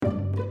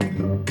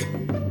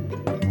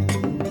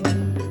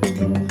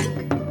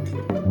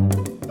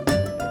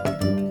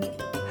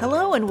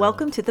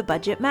welcome to The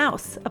Budget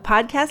Mouse, a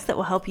podcast that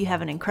will help you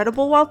have an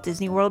incredible Walt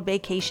Disney World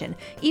vacation,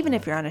 even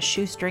if you're on a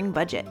shoestring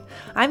budget.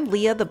 I'm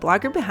Leah, the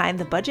blogger behind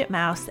The Budget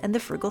Mouse and The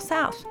Frugal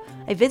South.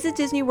 I visit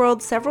Disney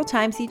World several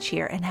times each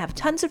year and have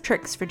tons of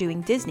tricks for doing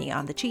Disney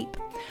on the cheap.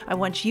 I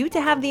want you to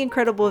have the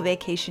incredible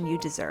vacation you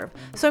deserve,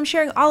 so I'm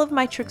sharing all of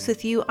my tricks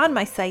with you on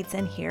my sites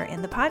and here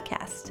in the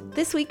podcast.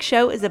 This week's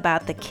show is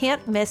about the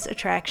can't-miss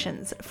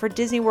attractions for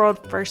Disney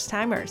World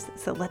first-timers,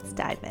 so let's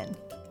dive in.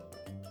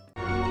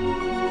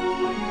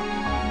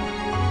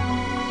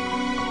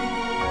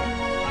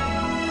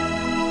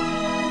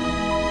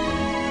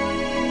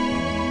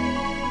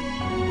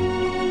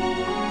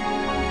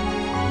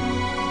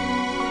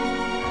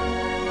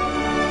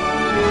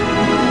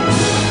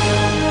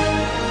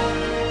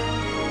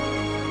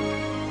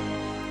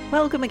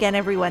 Welcome again,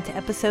 everyone, to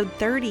episode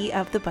 30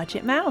 of The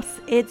Budget Mouse.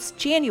 It's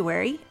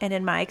January, and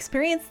in my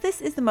experience,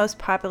 this is the most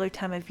popular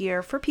time of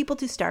year for people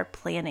to start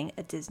planning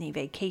a Disney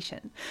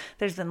vacation.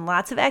 There's been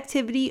lots of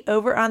activity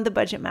over on the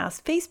Budget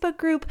Mouse Facebook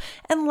group,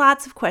 and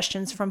lots of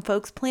questions from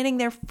folks planning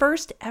their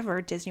first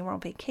ever Disney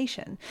World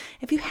vacation.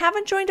 If you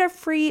haven't joined our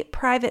free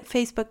private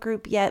Facebook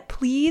group yet,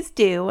 please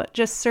do.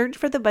 Just search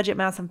for the Budget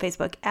Mouse on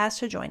Facebook, ask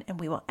to join, and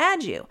we will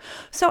add you.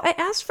 So I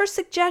asked for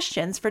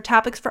suggestions for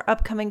topics for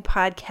upcoming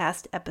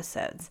podcast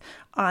episodes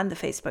on the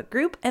Facebook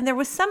group, and there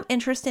was some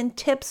interest in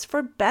tips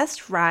for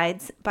best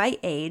rides by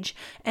age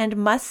and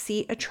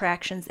must-see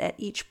attractions at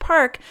each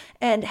park,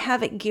 and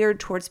have it geared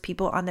towards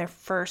people on their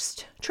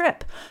first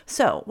trip.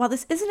 So while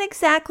this isn't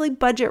exactly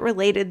budget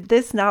related,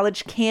 this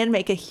knowledge can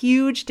make a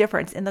huge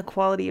difference in the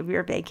quality of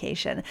your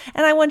vacation,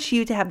 and I want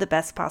you to have the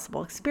best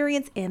possible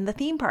experience in the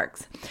theme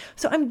parks.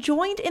 So I'm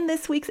joined in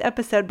this week's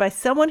episode by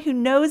someone who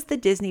knows the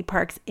Disney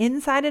parks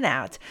inside and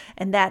out,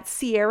 and that's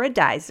Siera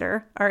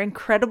Duiser, our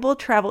incredible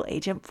travel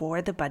agent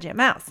for the Budget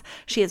Mouse.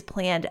 She has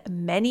planned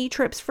many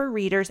trips for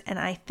readers, and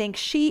I think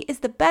she is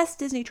the best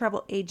Disney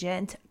travel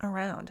agent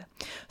around.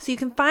 So you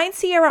can find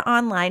Siera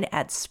online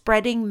at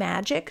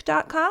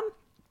spreadingmagic.com.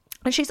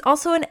 And she's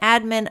also an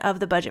admin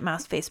of the Budget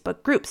Mouse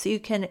Facebook group, so you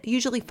can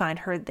usually find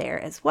her there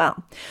as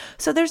well.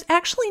 So there's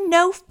actually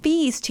no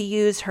fees to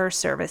use her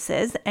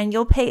services, and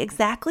you'll pay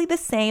exactly the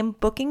same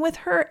booking with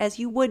her as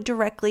you would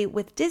directly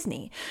with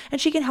Disney.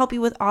 And she can help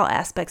you with all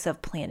aspects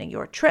of planning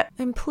your trip.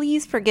 And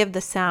please forgive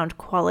the sound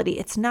quality.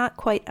 It's not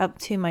quite up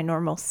to my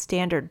normal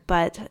standard,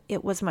 but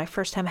it was my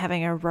first time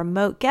having a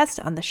remote guest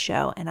on the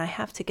show, and I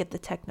have to get the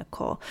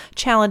technical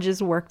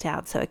challenges worked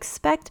out. So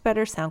expect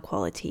better sound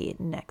quality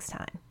next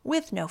time.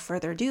 With no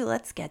further ado,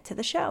 let's get to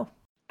the show.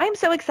 I'm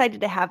so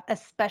excited to have a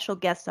special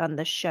guest on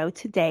the show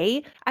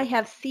today. I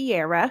have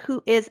Siera,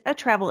 who is a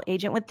travel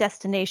agent with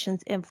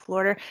destinations in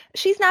Florida.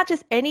 She's not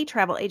just any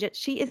travel agent,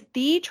 she is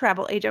the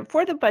travel agent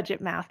for the Budget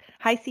Mouse.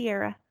 Hi,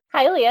 Siera.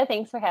 Hi, Leah.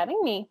 Thanks for having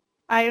me.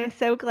 I am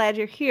so glad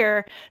you're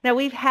here. Now,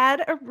 we've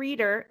had a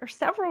reader or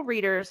several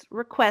readers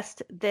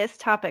request this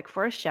topic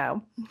for a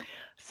show.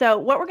 So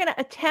what we're going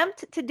to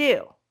attempt to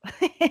do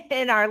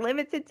in our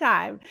limited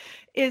time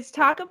is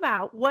talk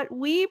about what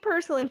we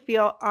personally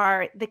feel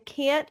are the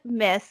can't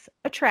miss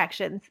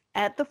attractions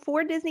at the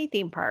 4 Disney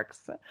theme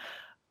parks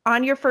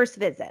on your first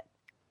visit.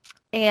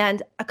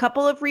 And a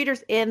couple of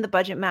readers in the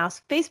Budget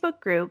Mouse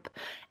Facebook group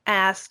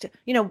asked,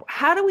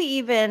 how do we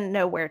even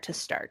know where to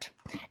start?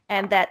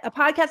 And that a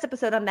podcast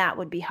episode on that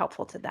would be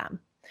helpful to them.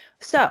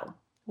 So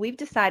we've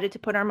decided to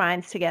put our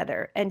minds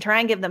together and try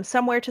and give them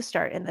somewhere to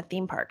start in the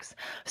theme parks.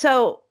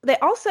 So they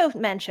also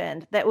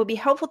mentioned that it would be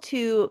helpful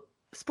to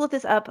split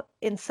this up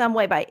in some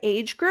way by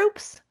age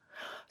groups.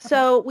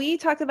 So we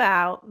talked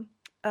about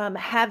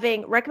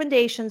having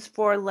recommendations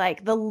for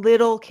like the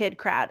little kid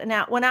crowd.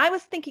 Now, when I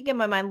was thinking in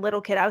my mind,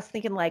 little kid, I was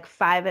thinking like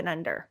 5 and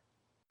under.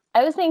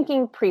 I was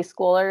thinking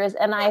preschoolers,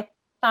 and I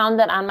found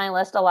that on my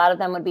list, a lot of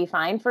them would be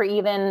fine for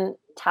even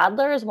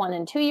toddlers, 1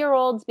 and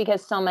 2-year-olds,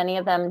 because so many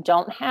of them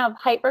don't have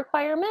height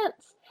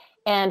requirements.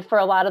 And for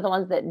a lot of the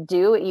ones that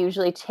do, it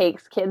usually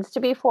takes kids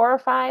to be 4 or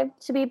 5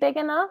 to be big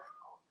enough.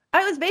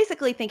 I was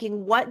basically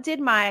thinking, what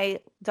did my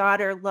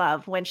daughter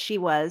love when she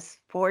was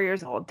 4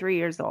 years old, 3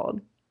 years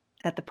old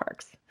at the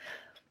parks?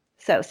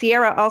 So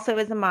Siera also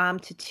is a mom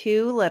to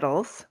 2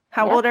 littles.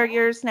 How old are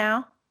yours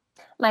now?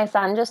 My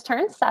son just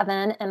turned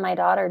 7 and my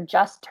daughter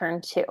just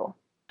turned 2.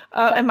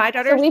 And my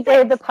daughter. So we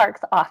go to the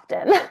parks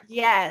often.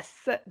 Yes,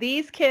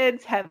 these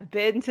kids have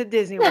been to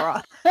Disney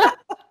World.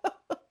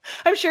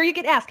 I'm sure you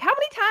could ask, how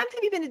many times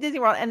have you been to Disney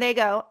World? And they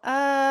go,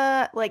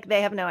 like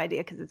they have no idea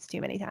because it's too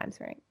many times,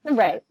 right?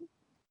 Right.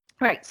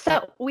 Right.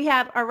 So we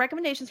have our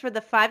recommendations for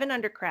the 5 and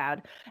under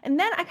crowd. And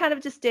then I kind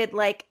of just did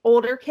like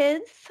older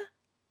kids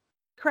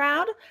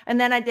crowd. And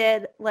then I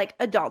did like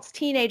adults,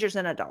 teenagers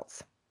and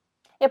adults.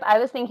 Yep, I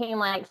was thinking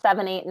like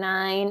 7, 8,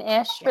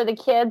 9-ish for the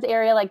kids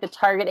area, like the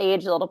target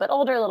age, a little bit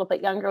older, a little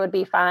bit younger would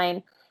be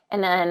fine.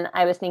 And then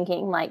I was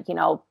thinking like,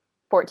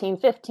 14,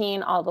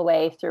 15, all the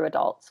way through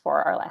adults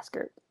for our last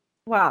group.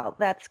 Well,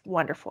 that's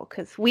wonderful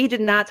because we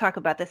did not talk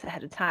about this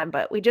ahead of time,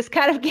 but we just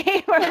kind of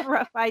gave a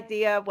rough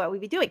idea of what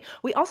we'd be doing.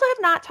 We also have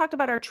not talked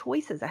about our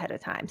choices ahead of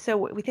time. So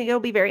we think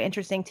it'll be very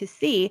interesting to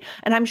see.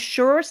 And I'm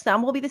sure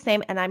some will be the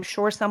same, and I'm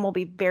sure some will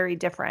be very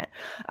different.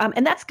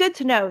 And that's good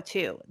to know,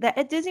 too, that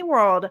at Disney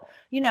World,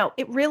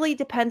 it really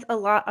depends a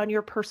lot on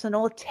your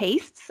personal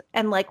tastes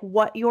and like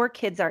what your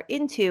kids are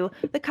into,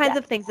 the kinds Yeah.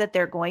 of things that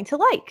they're going to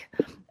like.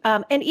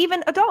 And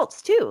even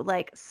adults too.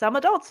 Like some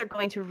adults are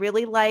going to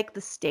really like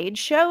the stage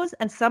shows,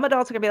 and some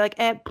adults are going to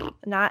be like,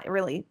 not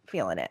really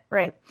feeling it.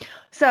 Right.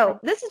 So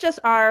this is just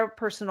our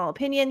personal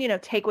opinion.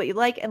 Take what you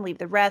like and leave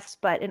the rest.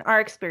 But in our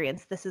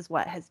experience, this is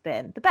what has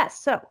been the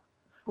best. So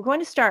we're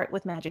going to start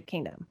with Magic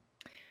Kingdom.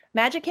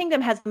 Magic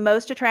Kingdom has the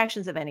most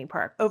attractions of any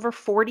park, over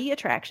 40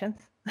 attractions.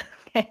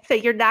 Okay, so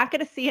you're not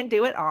going to see and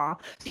do it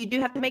all. So you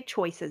do have to make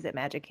choices at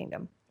Magic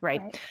Kingdom,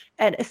 right?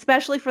 And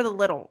especially for the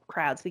little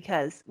crowds,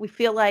 because we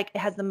feel like it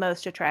has the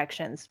most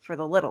attractions for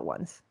the little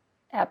ones.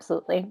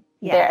 Absolutely.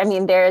 Yes.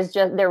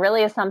 There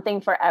really is something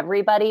for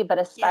everybody, but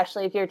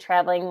especially if you're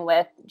traveling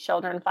with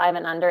children 5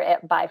 and under,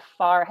 it by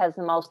far has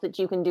the most that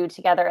you can do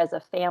together as a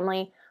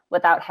family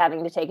without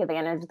having to take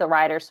advantage of the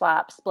rider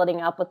swap, splitting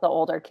up with the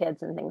older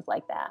kids and things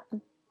like that.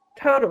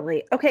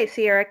 Totally. Okay,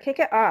 Siera, kick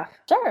it off.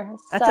 Sure.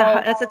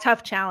 That's a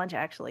tough challenge,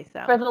 actually.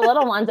 So for the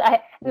little ones,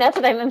 that's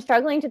what I'm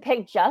struggling to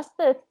pick just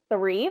the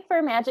 3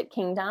 for Magic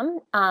Kingdom.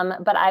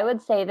 But I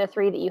would say the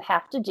 3 that you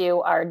have to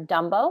do are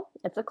Dumbo.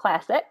 It's a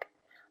classic.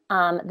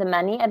 The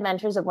Many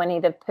Adventures of Winnie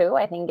the Pooh.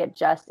 I think it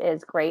just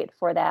is great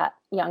for that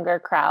younger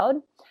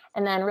crowd.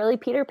 And then really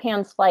Peter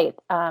Pan's Flight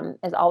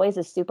is always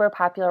a super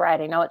popular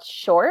ride. I know it's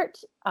short,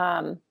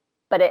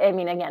 but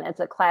again, it's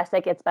a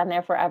classic. It's been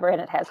there forever,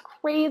 and it has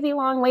crazy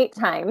long wait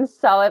times.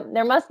 So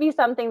there must be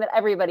something that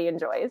everybody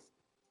enjoys.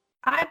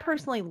 I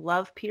personally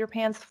love Peter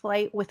Pan's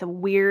Flight with a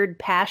weird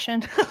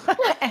passion.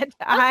 And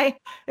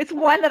it's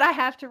one that I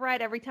have to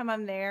ride every time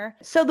I'm there.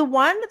 So the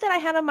one that I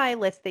had on my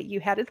list that you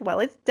had as well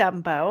is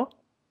Dumbo,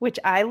 which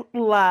I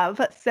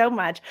love so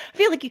much. I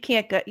feel like you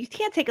can't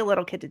take a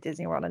little kid to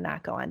Disney World and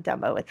not go on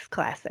Dumbo. It's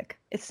classic.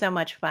 It's so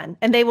much fun,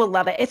 and they will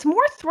love it. It's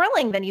more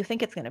thrilling than you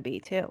think it's going to be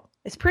too.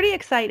 It's pretty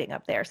exciting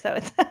up there. So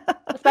it's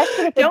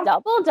especially with the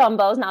double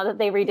Dumbos now that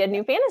they redid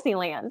New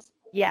Fantasyland.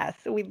 Yes,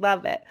 we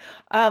love it.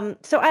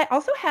 So I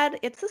also had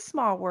It's a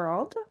Small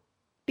World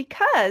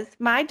because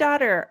my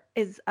daughter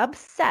is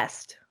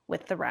obsessed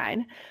with the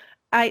ride.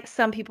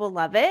 Some people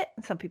love it,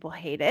 some people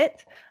hate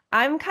it.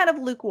 I'm kind of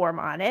lukewarm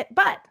on it,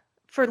 but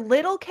for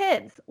little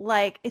kids,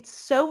 like it's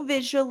so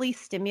visually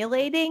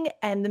stimulating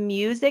and the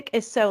music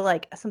is so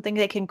like something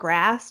they can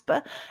grasp.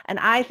 And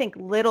I think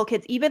little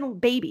kids, even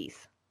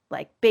babies,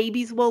 like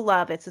babies will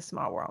love It's a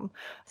Small World.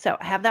 So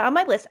I have that on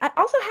my list. I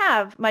also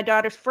have my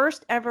daughter's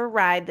first ever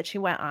ride that she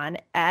went on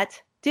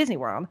at Disney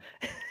World.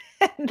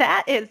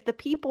 That is the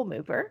People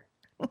Mover.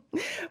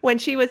 When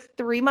she was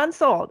 3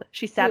 months old,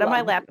 she sat on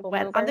my lap and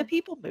went on the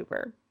People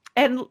Mover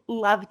and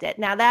loved it.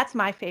 Now that's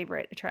my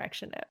favorite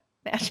attraction at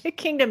Magic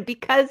Kingdom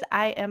because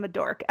I am a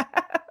dork.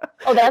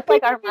 Oh, that's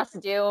like our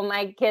must do.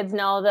 My kids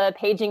know the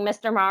paging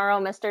Mr. Morrow,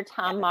 Mr.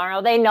 Tom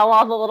Morrow. They know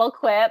all the little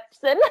quips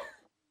and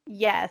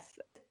yes.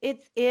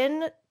 It's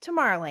in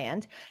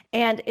Tomorrowland,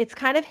 and it's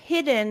kind of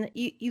hidden.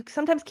 You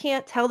sometimes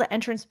can't tell the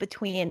entrance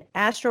between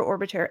Astro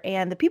Orbiter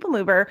and the People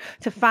Mover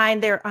to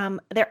find their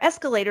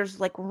escalators,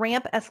 like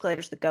ramp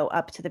escalators that go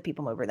up to the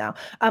People Mover now.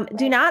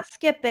 Do not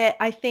skip it.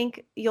 I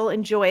think you'll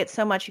enjoy it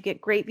so much. You get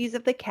great views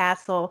of the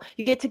castle.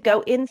 You get to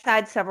go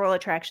inside several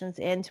attractions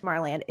in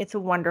Tomorrowland. It's a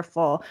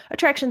wonderful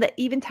attraction that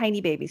even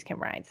tiny babies can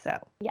ride. So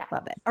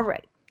love it. All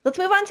right, let's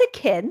move on to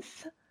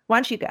kids. Why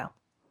don't you go?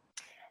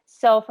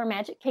 So for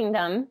Magic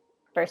Kingdom,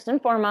 first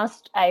and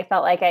foremost, I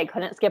felt like I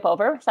couldn't skip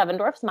over Seven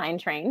Dwarfs Mine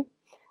Train.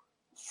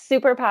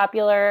 Super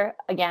popular.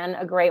 Again,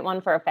 a great one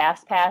for a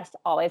fast pass.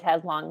 Always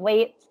has long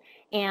waits.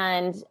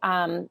 And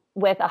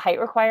with a height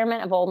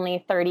requirement of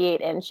only 38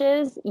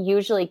 inches,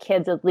 usually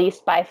kids at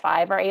least by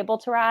 5 are able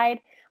to ride.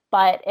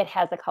 But it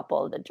has a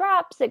couple of the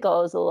drops. It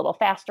goes a little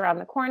faster on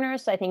the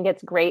corners. So I think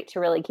it's great to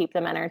really keep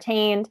them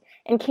entertained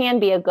and can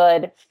be a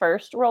good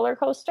first roller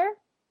coaster.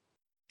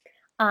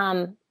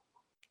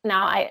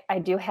 Now, I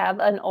do have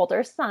an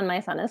older son.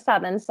 My son is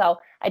 7, so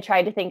I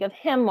tried to think of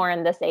him more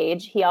in this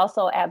age. He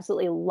also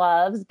absolutely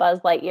loves Buzz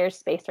Lightyear's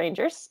Space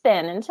Ranger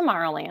Spin in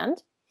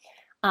Tomorrowland.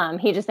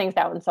 He just thinks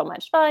that one's so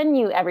much fun.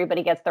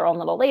 Everybody gets their own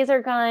little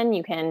laser gun.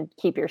 You can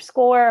keep your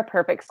score. A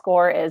perfect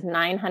score is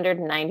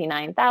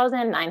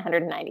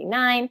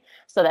 999,999.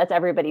 So that's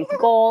everybody's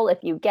goal. If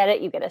you get it,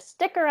 you get a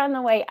sticker on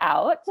the way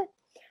out.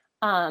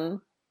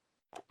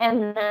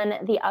 And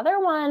then the other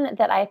one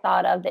that I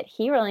thought of that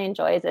he really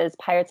enjoys is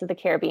Pirates of the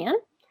Caribbean.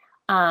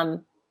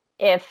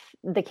 If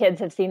the kids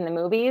have seen the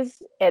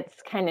movies,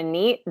 it's kind of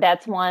neat.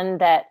 That's one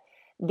that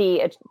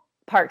the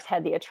parks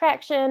had the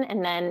attraction,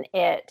 and then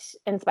it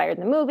inspired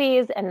the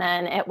movies, and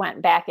then it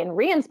went back and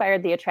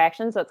re-inspired the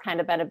attraction. So it's kind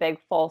of been a big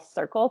full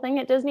circle thing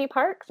at Disney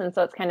parks. And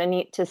so it's kind of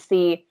neat to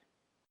see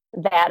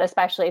that,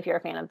 especially if you're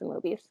a fan of the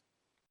movies.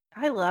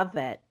 I love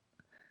it.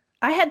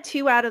 I had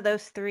 2 out of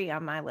those 3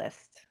 on my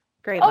list.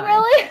 Great Oh, minds.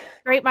 really?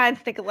 Great minds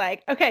think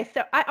alike. Okay,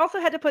 so I also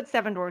had to put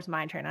Seven Dwarfs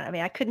Mine Train on. I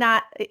mean, I could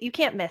not, you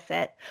can't miss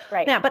it.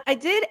 Right. Now, but I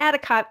did add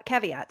a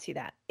caveat to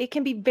that. It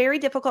can be very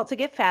difficult to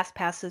get fast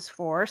passes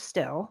for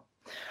still,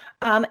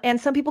 and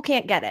some people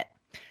can't get it.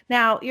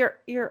 Now,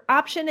 your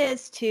option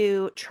is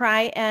to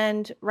try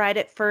and ride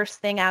it first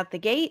thing out the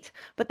gate,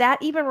 but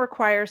that even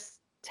requires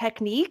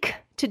technique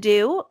to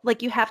do.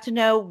 Like you have to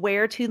know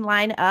where to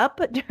line up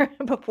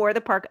before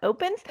the park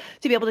opens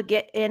to be able to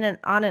get in and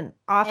on and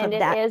off And of it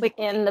that is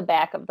quickly. in the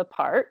back of the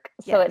park,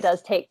 so it Yes.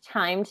 does take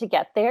time to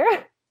get there.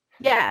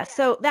 Yeah,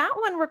 so that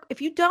one,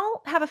 if you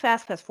don't have a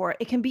fast pass for it,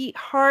 it can be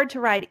hard to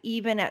ride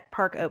even at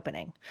park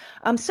opening.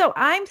 So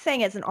I'm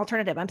saying as an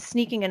alternative, I'm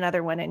sneaking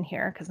another one in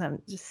here because I'm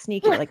just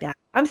sneaky like that.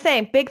 I'm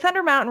saying Big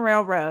Thunder Mountain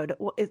Railroad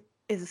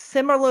is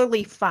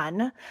similarly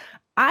fun.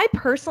 I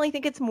personally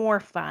think it's more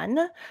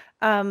fun.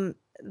 Um,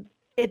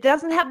 it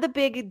doesn't have the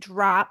big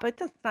drop.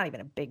 It's not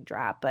even a big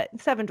drop, but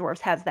Seven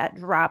Dwarfs has that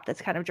drop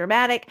that's kind of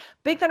dramatic.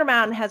 Big Thunder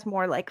Mountain has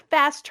more like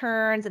fast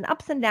turns and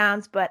ups and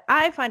downs, but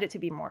I find it to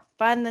be more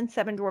fun than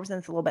Seven Dwarfs, and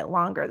it's a little bit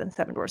longer than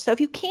Seven Dwarfs. So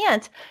if you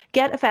can't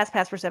get a fast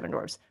pass for Seven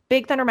Dwarfs,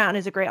 Big Thunder Mountain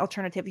is a great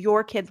alternative.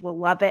 Your kids will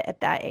love it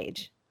at that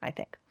age, I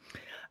think.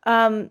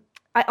 Um,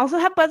 I also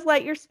have Buzz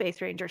Lightyear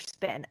Space Ranger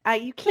Spin.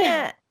 You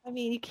can't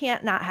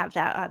not have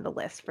that on the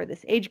list for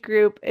this age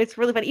group. It's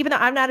really fun. Even though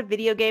I'm not a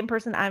video game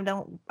person, I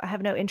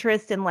have no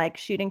interest in like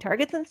shooting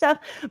targets and stuff,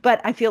 but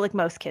I feel like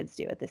most kids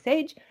do at this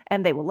age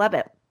and they will love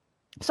it.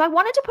 So I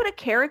wanted to put a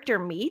character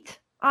meet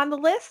on the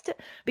list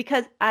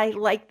because I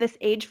like this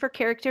age for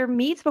character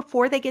meets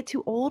before they get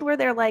too old where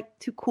they're like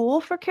too cool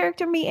for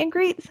character meet and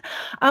greets.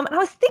 And I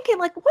was thinking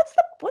like,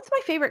 what's my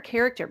favorite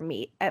character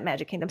meet at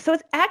Magic Kingdom? So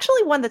it's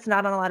actually one that's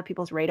not on a lot of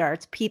people's radar.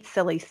 It's Pete's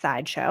Silly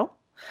Sideshow,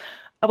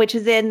 which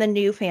is in the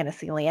new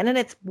Fantasyland, and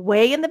it's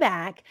way in the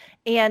back.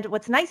 And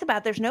what's nice about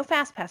it, there's no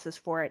fast passes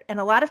for it, and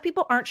a lot of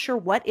people aren't sure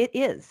what it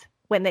is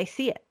when they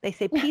see it. They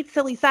say Pete's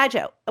Silly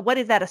Sideshow. What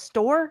is that? A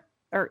store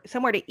or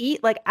somewhere to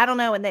eat? Like I don't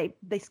know, and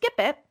they skip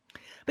it.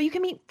 But you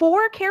can meet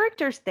 4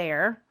 characters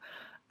there,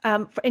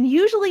 and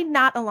usually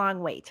not a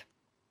long wait.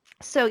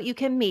 So you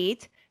can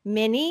meet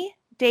Minnie,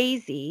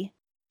 Daisy,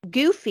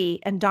 Goofy,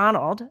 and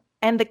Donald.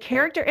 And the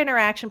character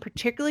interaction,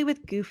 particularly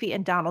with Goofy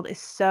and Donald, is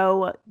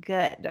so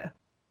good.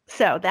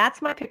 So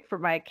that's my pick for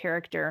my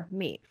character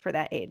meet for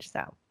that age.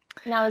 So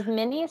Now, is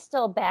Minnie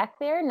still back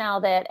there now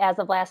that as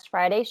of last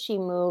Friday, she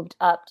moved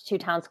up to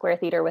Town Square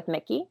Theater with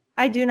Mickey?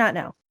 I do not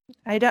know.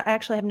 I don't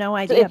actually have no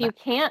idea. So if you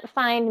can't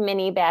find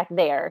Minnie back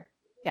there,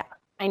 yeah,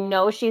 I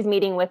know she's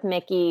meeting with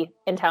Mickey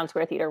in Town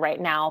Square Theater right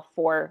now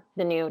for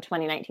the new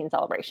 2019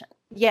 celebration.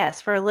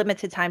 Yes, for a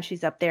limited time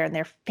she's up there in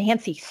their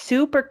fancy,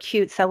 super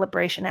cute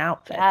celebration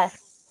outfits.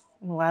 Yes.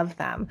 Love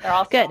them. They're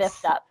all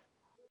spiffed up.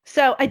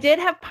 So I did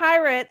have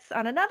pirates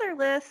on another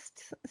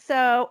list.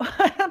 So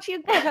why don't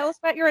you tell us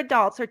about your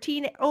adults or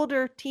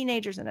older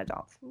teenagers and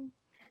adults?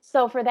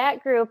 So for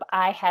that group,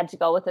 I had to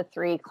go with the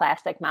 3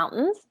 classic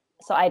mountains.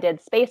 So I did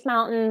Space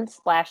Mountain,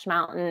 Splash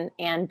Mountain,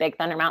 and Big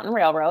Thunder Mountain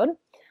Railroad.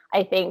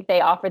 I think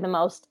they offer the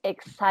most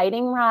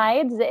exciting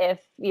rides if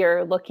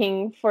you're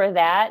looking for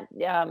that.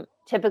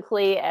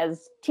 Typically,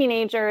 as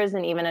teenagers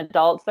and even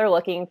adults, they're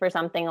looking for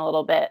something a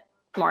little bit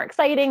more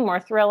exciting, more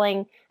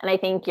thrilling. And I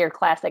think your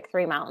classic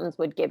 3 mountains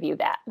would give you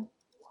that.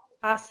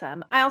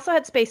 Awesome. I also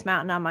had Space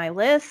Mountain on my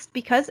list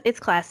because it's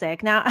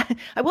classic. Now,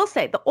 I will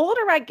say the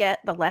older I get,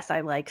 the less I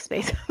like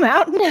Space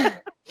Mountain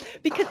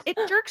because it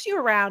jerks you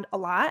around a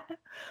lot.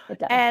 It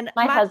does. And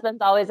my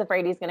husband's always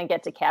afraid he's going to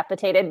get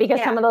decapitated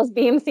because some of those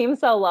beams seem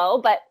so low,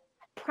 but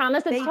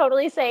promise it's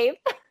totally safe.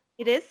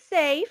 It is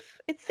safe.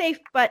 It's safe,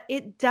 but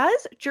it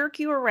does jerk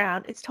you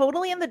around. It's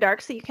totally in the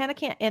dark, so you kind of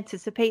can't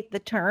anticipate the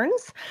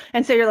turns.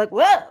 And so you're like,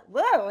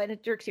 whoa, and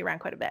it jerks you around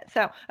quite a bit.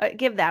 So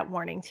give that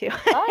warning too.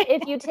 But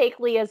if you take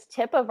Leah's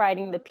tip of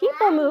riding the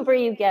People Mover,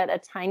 you get a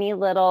tiny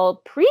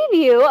little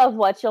preview of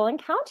what you'll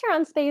encounter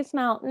on Space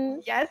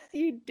Mountain. Yes,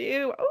 you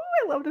do. Oh,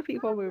 I love the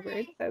People Mover.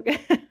 It's so good.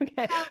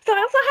 Okay. So I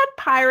also had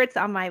pirates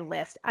on my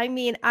list. I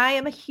mean, I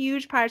am a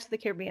huge Pirates of the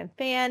Caribbean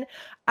fan.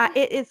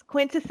 It is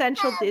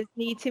quintessential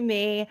Disney to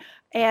me.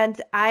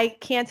 And I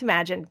can't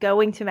imagine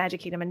going to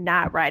Magic Kingdom and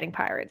not riding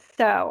pirates.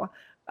 So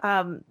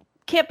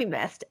can't be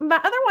missed. My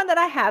other one that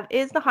I have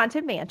is the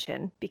Haunted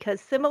Mansion because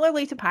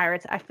similarly to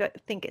Pirates, I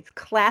think it's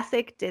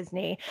classic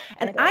Disney.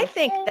 And I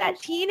think that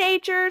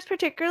teenagers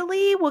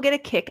particularly will get a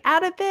kick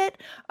out of it.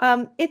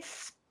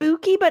 It's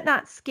spooky, but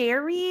not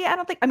scary.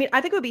 I think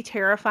it would be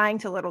terrifying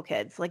to little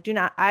kids. Like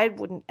I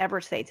wouldn't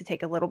ever say to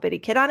take a little bitty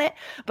kid on it,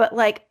 but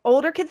like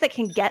older kids that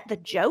can get the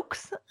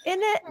jokes in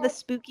it, the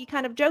spooky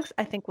kind of jokes,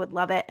 I think would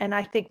love it. And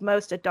I think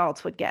most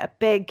adults would get a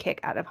big kick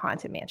out of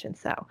Haunted Mansion.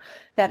 So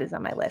that is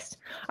on my list.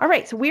 All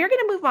right. So we're going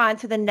to move on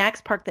to the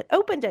next park that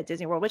opened at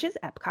Disney World, which is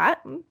Epcot.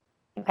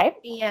 Okay.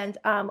 And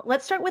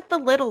let's start with the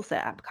littles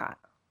at Epcot.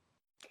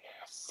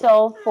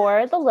 So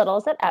for the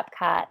littles at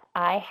Epcot,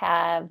 I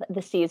have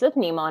the Seas with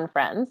Nemo and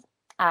Friends.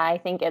 I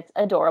think it's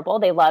adorable.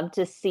 They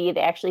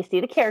actually see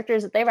the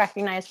characters that they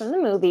recognize from the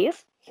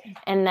movies.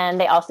 And then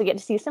they also get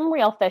to see some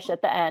real fish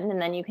at the end.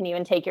 And then you can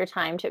even take your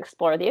time to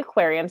explore the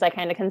aquariums. I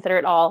kind of consider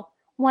it all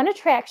one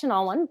attraction,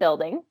 all one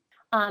building.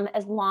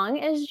 As long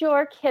as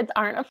your kids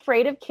aren't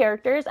afraid of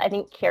characters, I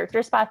think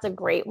Character Spot's a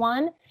great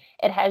one.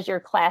 It has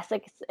your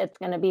classics. It's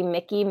going to be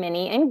Mickey,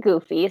 Minnie, and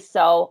Goofy.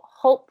 So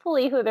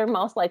hopefully who they're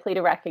most likely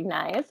to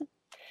recognize.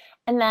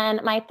 And then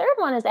my third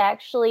one is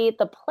actually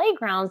the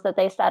playgrounds that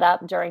they set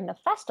up during the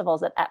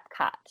festivals at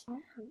Epcot.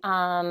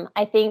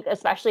 I think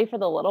especially for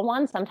the little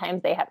ones,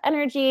 sometimes they have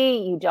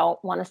energy. You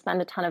don't want to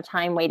spend a ton of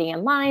time waiting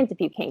in lines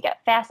if you can't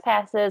get fast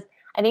passes.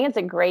 I think it's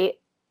a great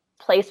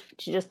place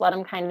to just let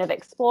them kind of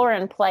explore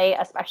and play,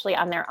 especially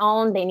on their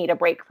own. They need a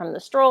break from the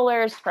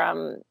strollers,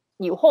 from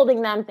you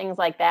holding them, things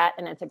like that.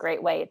 And it's a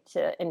great way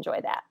to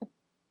enjoy that.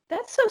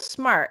 That's so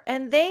smart.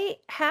 And they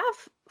have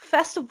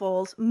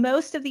festivals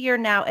most of the year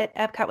now at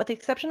Epcot, with the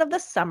exception of the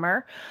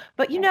summer.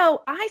 But,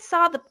 I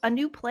saw a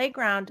new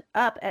playground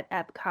up at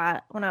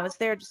Epcot when I was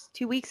there just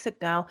 2 weeks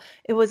ago.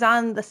 It was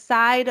on the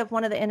side of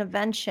one of the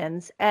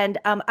interventions. And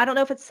I don't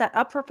know if it's set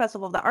up for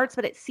Festival of the Arts,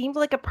 but it seemed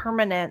like a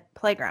permanent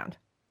playground.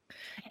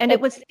 And it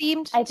was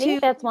themed I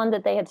think that's one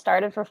that they had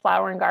started for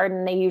Flower and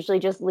Garden. They usually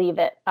just leave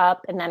it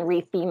up and then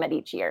re-theme it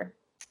each year.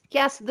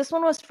 Yes, this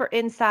one was for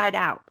Inside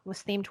Out,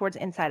 was themed towards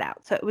Inside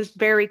Out. So it was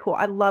very cool.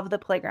 I love the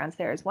playgrounds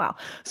there as well.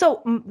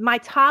 So my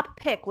top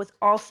pick was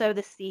also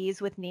the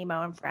Seas with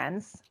Nemo and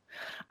Friends.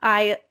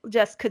 I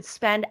just could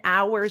spend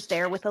hours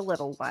there with a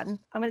little one.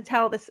 I'm going to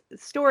tell this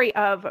story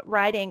of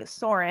riding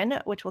Soarin',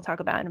 which we'll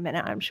talk about in a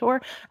minute, I'm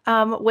sure,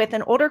 with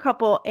an older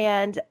couple,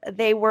 and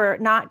they were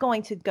not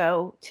going to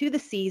go to the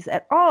Seas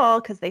at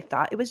all because they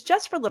thought it was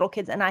just for little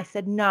kids. And I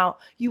said, no,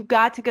 you've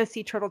got to go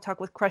see Turtle Talk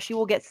with Crush. You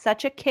will get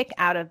such a kick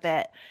out of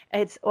it.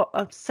 It's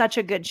such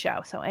a good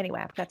show. So anyway,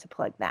 I've got to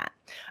plug that.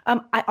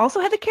 I also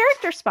had the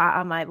Character Spot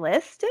on my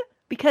list,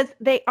 because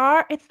that's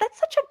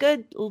such a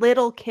good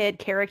little kid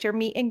character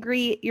meet and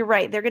greet. You're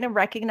right. They're going to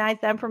recognize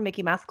them from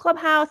Mickey Mouse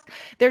Clubhouse.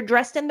 They're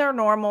dressed in their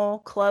normal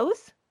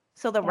clothes,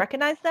 so they'll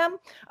recognize them.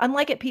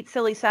 Unlike at Pete's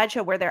Silly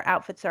Sideshow, where their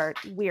outfits are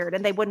weird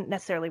and they wouldn't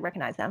necessarily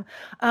recognize them.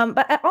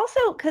 But I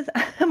also, because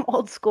I'm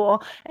old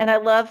school and I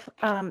love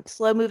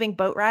slow moving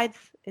boat rides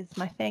is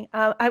my thing.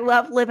 I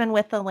love Living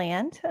with the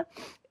Land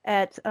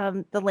at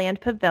the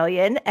Land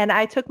Pavilion, and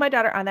I took my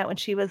daughter on that when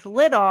she was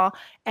little,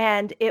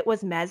 and it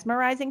was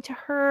mesmerizing to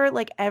her,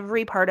 like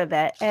every part of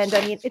it. And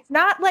I mean, it's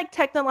not like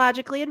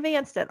technologically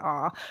advanced at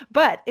all,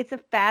 but it's a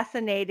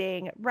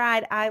fascinating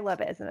ride. I love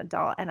it as an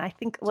adult, and I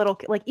think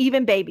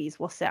even babies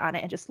will sit on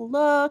it and just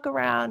look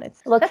around.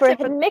 Look for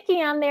Hidden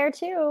Mickey on there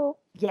too.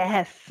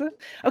 Yes.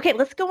 Okay,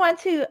 let's go on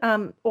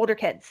to older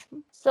kids.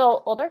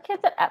 So older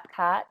kids at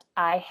Epcot,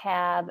 I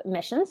have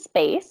Mission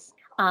Space,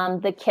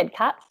 the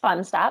KidCot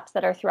Fun Stops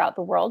that are throughout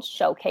the World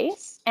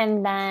Showcase,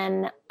 and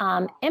then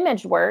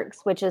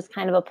ImageWorks, which is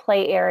kind of a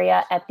play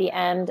area at the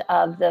end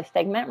of the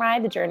Figment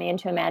ride, the Journey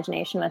into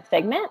Imagination with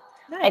Figment.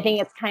 Nice. I think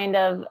it's kind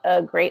of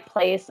a great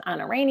place on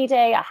a rainy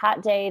day, a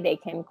hot day. They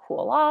can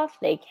cool off.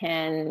 They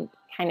can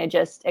kind of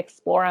just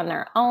explore on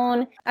their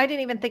own. I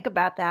didn't even think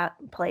about that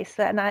place.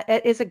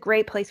 It is a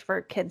great place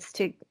for kids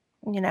to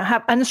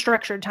have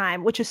unstructured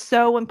time, which is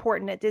so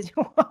important at Disney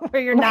World,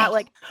 where you're not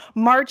like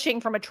marching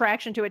from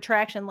attraction to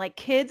attraction. Like,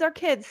 kids are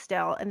kids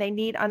still, and they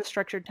need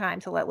unstructured time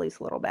to let loose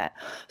a little bit.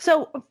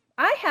 So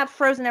I have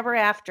Frozen Ever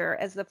After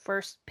as the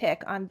first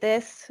pick on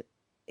this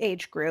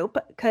age group,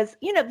 because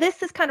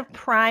this is kind of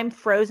prime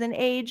Frozen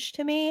age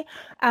to me,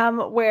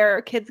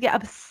 where kids get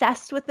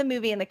obsessed with the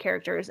movie and the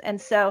characters. And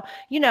so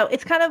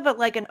it's kind of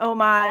like an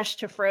homage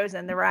to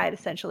Frozen, the ride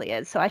essentially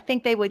is. So I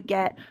think they would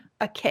get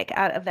a kick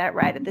out of that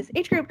ride at this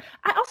age group.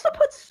 I also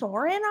put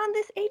Soarin' on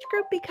this age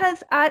group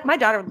because my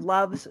daughter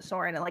loves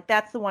Soarin', and like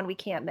that's the one we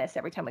can't miss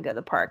every time we go to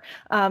the park.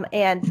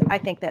 And I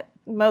think that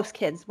most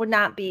kids would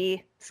not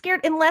be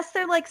scared unless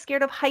they're like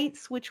scared of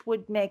heights, which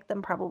would make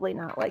them probably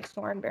not like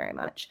Soarin' very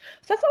much.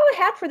 So that's all I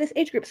have for this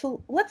age group.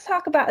 So let's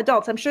talk about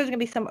adults. I'm sure there's gonna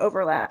be some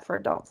overlap for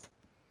adults.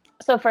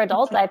 So for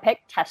adults, I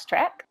picked Test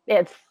Track.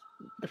 It's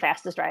the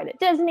fastest ride at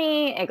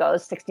Disney. It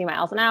goes 60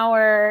 miles an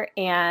hour.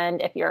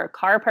 And if you're a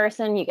car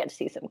person, you get to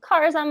see some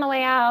cars on the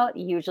way out,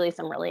 usually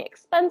some really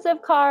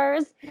expensive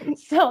cars.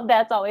 So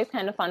that's always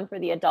kind of fun for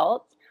the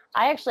adults.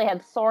 I actually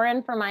had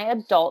Soarin' for my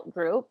adult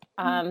group.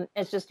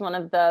 It's just one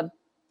of the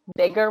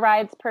bigger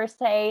rides per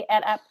se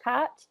at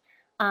Epcot.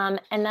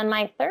 And then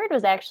my third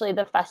was actually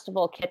the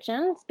Festival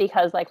Kitchens,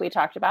 because like we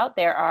talked about,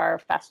 there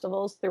are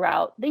festivals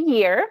throughout the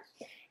year.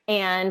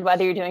 And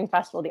whether you're doing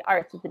Festival of the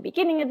Arts at the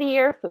beginning of the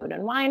year, Food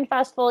and Wine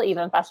Festival,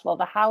 even Festival of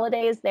the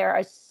Holidays, there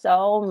is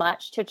so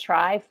much to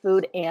try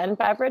food and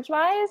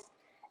beverage-wise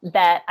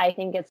that I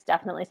think it's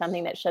definitely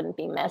something that shouldn't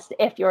be missed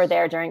if you're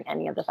there during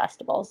any of the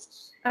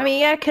festivals. I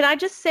mean, yeah, can I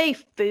just say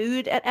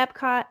food at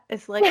Epcot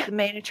is like the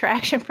main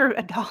attraction for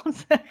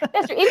adults?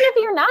 That's true. Even if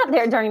you're not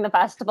there during the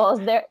festivals,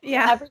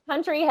 every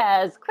country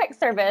has quick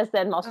service,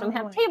 and most of them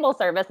have table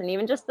service, and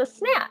even just the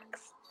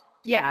snacks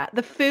Yeah,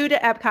 the food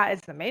at Epcot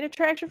is the main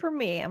attraction for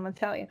me, I'm gonna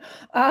tell you.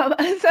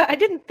 So I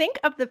didn't think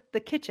of the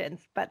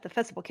kitchens, but the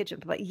festival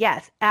kitchens. But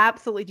yes,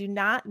 absolutely do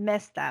not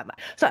miss them.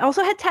 So I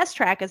also had Test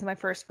Track as my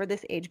first for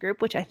this age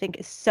group, which I think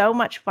is so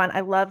much fun.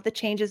 I love the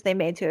changes they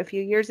made to it a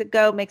few years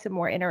ago, makes it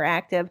more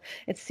interactive.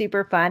 It's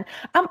super fun.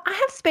 I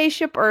have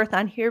Spaceship Earth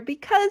on here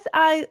because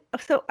I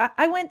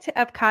went to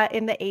Epcot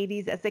in the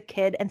 80s as a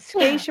kid, and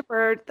Spaceship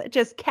Earth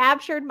just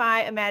captured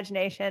my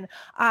imagination.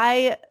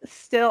 I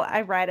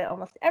ride it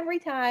almost every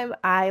time.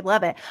 I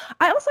love it.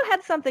 I also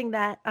had something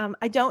that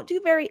I don't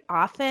do very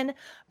often,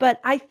 but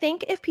I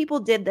think if people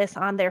did this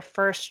on their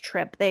first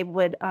trip, they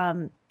would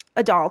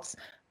adults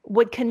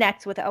would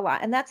connect with it a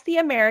lot. And that's the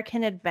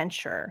American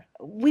Adventure.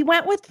 We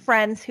went with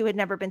friends who had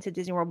never been to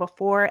Disney World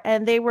before,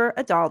 and they were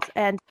adults.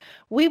 And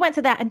we went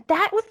to that. And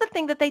that was the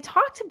thing that they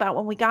talked about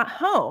when we got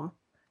home.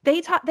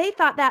 They thought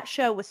that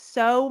show was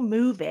so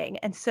moving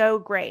and so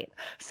great.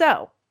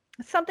 So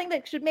something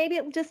that should maybe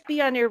just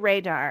be on your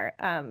radar,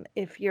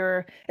 if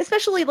you're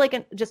especially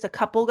like just a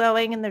couple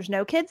going and there's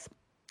no kids,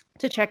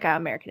 to check out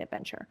American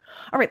Adventure.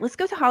 All right, let's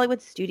go to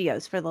Hollywood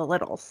Studios for the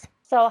littles.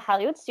 So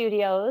Hollywood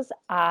Studios,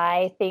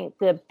 I think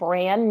the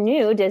brand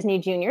new Disney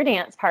Junior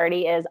Dance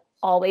Party is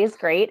always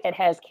great. It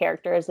has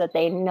characters that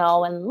they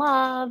know and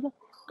love.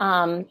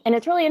 And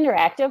it's really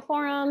interactive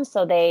for them.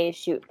 So they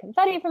shoot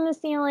confetti from the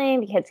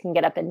ceiling. The kids can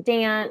get up and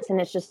dance, and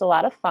it's just a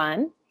lot of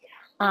fun.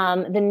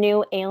 The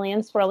new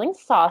Alien Swirling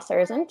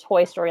Saucers in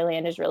Toy Story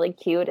Land is really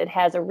cute. It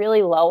has a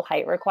really low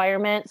height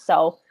requirement.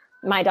 So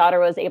my daughter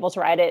was able to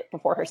ride it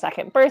before her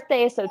second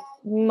birthday. So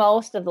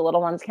most of the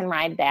little ones can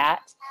ride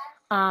that.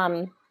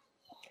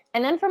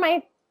 And then for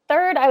my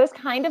third, I was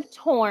kind of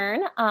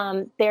torn.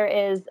 There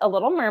is a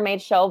Little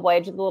Mermaid show,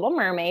 Voyage of the Little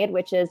Mermaid,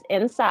 which is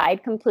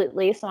inside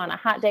completely. So on a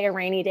hot day, a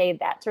rainy day,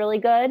 that's really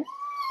good.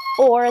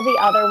 Or the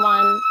other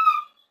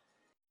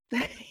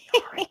one.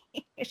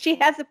 She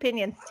has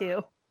opinions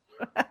too.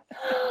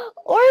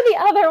 Or the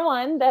other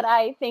one that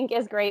I think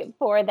is great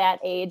for that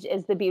age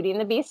is the Beauty and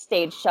the Beast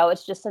stage show.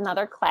 It's just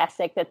another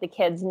classic that the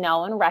kids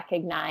know and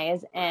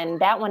recognize. And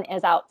that one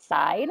is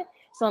outside.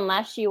 So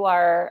unless you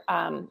are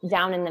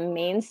down in the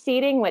main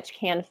seating, which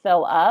can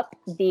fill up,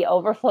 the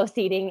overflow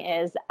seating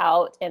is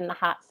out in the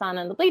hot sun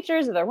and the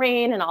bleachers or the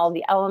rain and all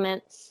the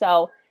elements.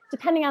 So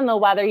depending on the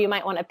weather, you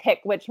might want to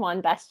pick which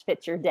one best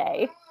fits your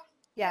day.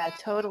 Yeah,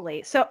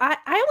 totally. So I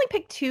only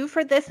picked two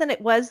for this, and it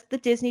was the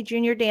Disney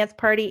Junior Dance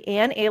Party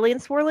and Alien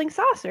Swirling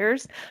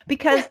Saucers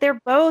because they're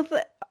both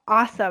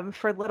awesome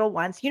for little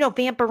ones. You know,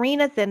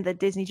 Vampirina's in the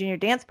Disney Junior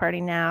Dance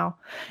Party now,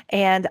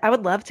 and I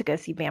would love to go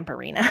see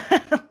Vampirina.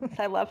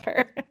 I love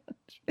her.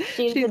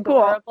 She's Cool.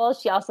 adorable.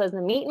 She also has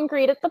a meet and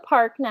greet at the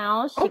park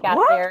now. She got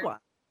there.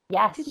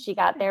 Yes, she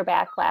got there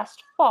back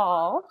last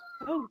fall.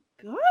 Oh,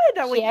 good.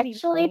 She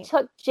actually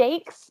took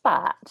Jake's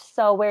spot.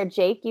 So where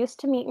Jake used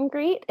to meet and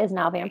greet is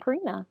now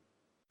Vampirina.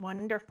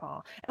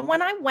 Wonderful. And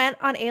when I went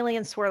on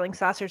Alien Swirling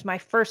Saucers, my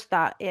first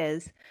thought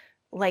is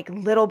like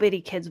little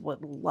bitty kids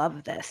would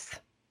love this.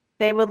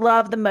 They would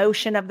love the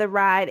motion of the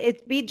ride.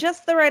 It'd be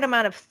just the right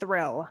amount of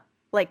thrill.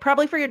 Like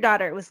probably for your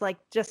daughter, it was like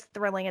just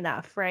thrilling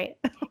enough, right?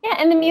 Yeah,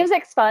 and the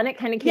music's fun. It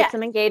kind of keeps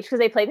them engaged because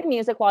they play the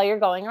music while you're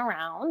going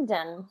around.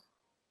 And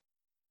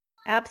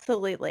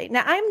absolutely.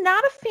 Now, I'm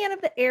not a fan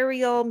of the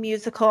Ariel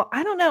musical.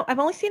 I don't know. I've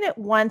only seen it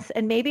once,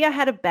 and maybe I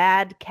had a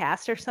bad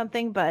cast or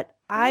something, but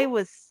I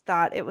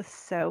thought it was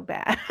so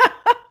bad.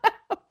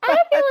 I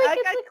feel like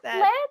it's a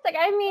classic.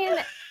 I mean,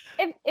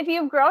 if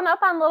you've grown up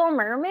on Little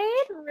Mermaid,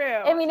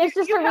 I mean, it's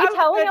just a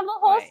retelling of the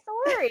whole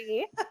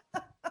story.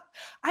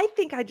 I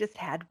think I just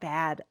had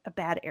a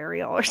bad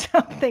Ariel or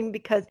something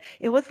because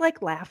it was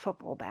like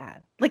laughable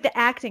bad. Like the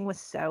acting was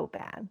so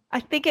bad.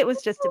 I think it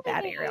was just a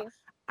bad Ariel.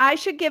 I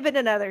should give it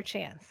another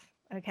chance.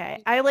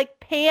 Okay. I like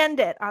panned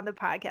it on the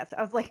podcast.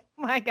 I was like,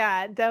 my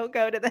God, don't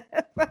go to this.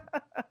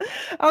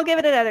 I'll give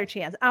it another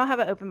chance. I'll have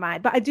an open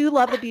mind. But I do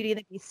love the Beauty and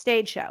the Beast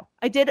stage show.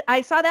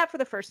 I saw that for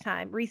the first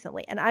time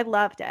recently, and I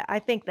loved it. I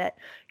think that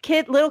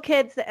little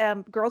kids,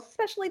 girls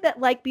especially that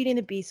like Beauty and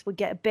the Beast would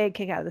get a big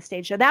kick out of the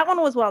stage show. That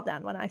one was well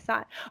done when I saw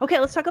it. Okay,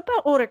 let's talk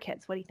about older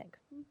kids. What do you think?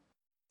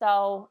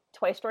 So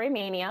Toy Story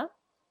Mania.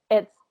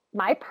 It's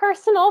my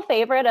personal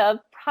favorite of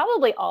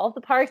probably all of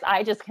the parks.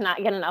 I just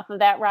cannot get enough of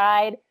that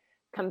ride.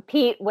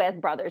 Compete with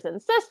brothers and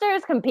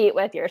sisters, compete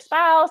with your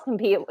spouse,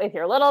 compete with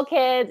your little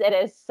kids. It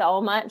is so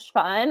much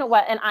fun.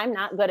 And I'm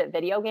not good at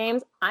video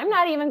games. I'm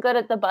not even good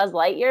at the Buzz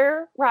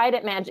Lightyear ride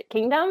at Magic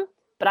Kingdom,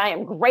 but I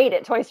am great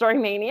at Toy Story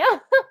Mania.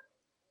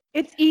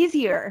 It's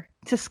easier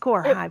to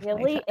score high. It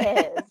really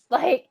is.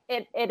 Like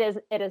it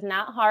is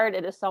not hard.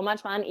 It is so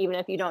much fun, even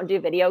if you don't do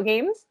video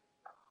games.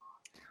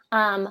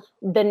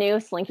 The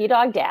new Slinky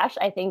Dog Dash,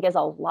 I think, is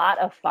a lot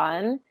of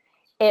fun.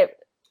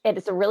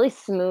 It's a really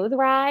smooth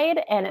ride,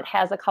 and it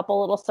has a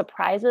couple little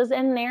surprises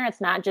in there. It's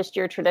not just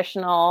your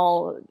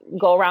traditional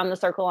go around the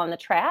circle on the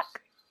track.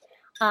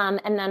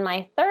 And then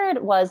my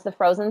third was the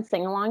Frozen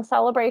Sing-Along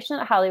Celebration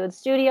at Hollywood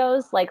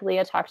Studios. Like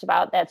Leah talked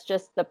about, that's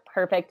just the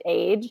perfect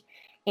age.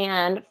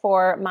 And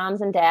for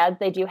moms and dads,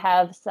 they do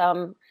have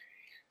some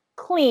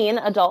clean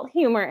adult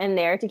humor in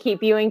there to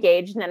keep you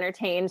engaged and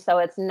entertained, so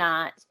it's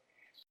not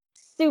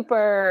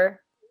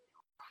super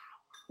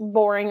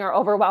boring or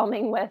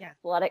overwhelming with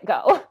let it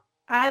go.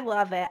 I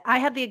love it. I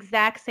had the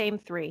exact same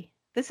 3.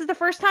 This is the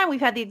first time we've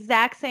had the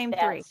exact same 3.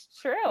 That's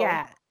true.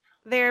 Yeah.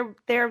 They're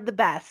the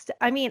best.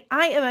 I mean,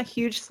 I am a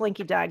huge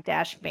Slinky Dog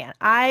Dash fan.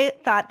 I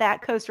thought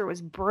that coaster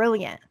was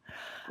brilliant.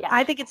 Yeah.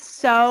 I think it's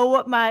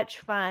so much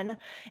fun.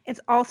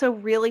 It's also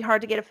really hard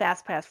to get a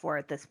fast pass for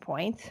at this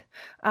point.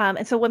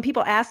 And so when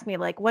people ask me,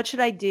 like, what should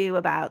I do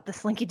about the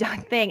Slinky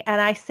Dog thing? And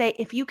I say,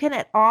 if you can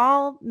at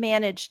all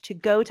manage to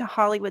go to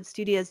Hollywood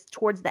Studios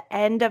towards the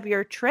end of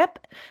your trip,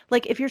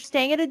 like if you're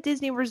staying at a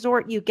Disney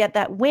resort, you get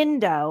that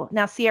window.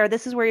 Now, Sierra,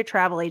 this is where your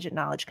travel agent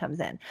knowledge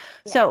comes in.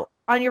 Yeah. So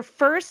on your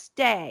first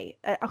day,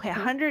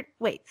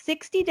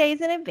 60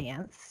 days in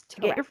advance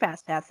to get your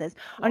fast passes.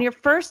 Yeah. On your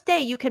first day,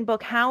 you can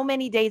book how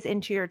many days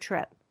into your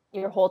trip?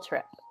 Your whole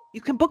trip.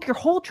 You can book your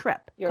whole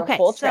trip. Your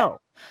whole trip.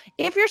 So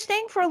if you're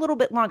staying for a little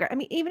bit longer, I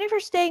mean, even if you're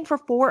staying for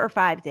 4 or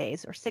 5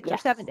 days or 6 or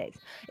 7 days,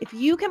 if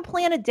you can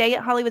plan a day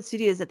at Hollywood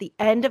Studios at the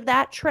end of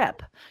that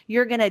trip,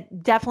 you're going to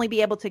definitely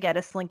be able to get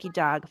a Slinky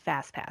Dog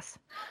fast pass.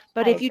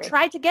 But if you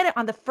try to get it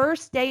on the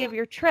first day of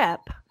your trip,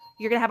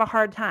 you're going to have a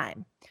hard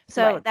time.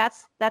 So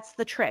that's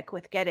the trick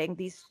with getting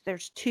these.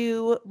 There's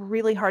 2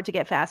 really hard to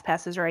get fast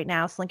passes right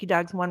now. Slinky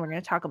Dog's one. We're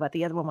going to talk about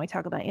the other one when we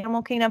talk about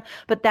Animal Kingdom.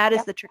 But that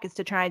is the trick, is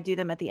to try and do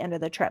them at the end of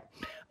the trip.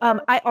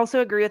 I also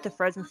agree with the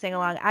Frozen sing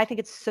along. I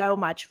think it's so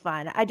much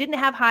fun. I didn't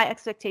have high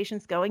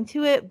expectations going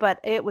to it, but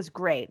it was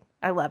great.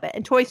 I love it.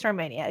 And Toy Story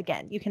Mania,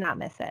 again, you cannot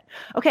miss it.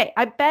 Okay,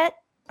 I bet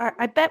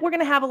we're going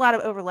to have a lot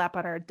of overlap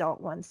on our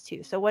adult ones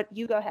too. So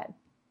you go ahead.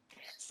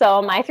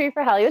 So my 3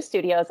 for Hollywood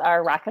Studios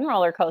are Rock and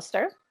Roller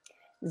Coaster,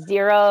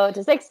 0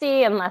 to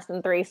 60 in less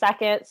than 3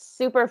 seconds,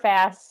 super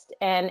fast,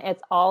 and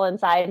it's all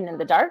inside and in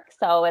the dark,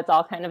 so it's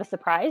all kind of a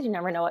surprise. You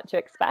never know what to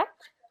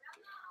expect.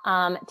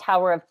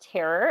 Tower of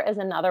Terror is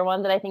another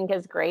one that I think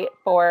is great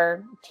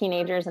for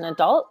teenagers and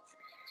adults.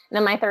 And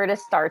then my 3rd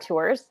is Star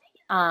Tours.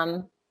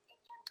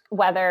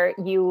 Whether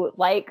you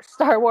like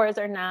Star Wars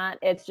or not,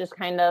 it's just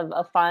kind of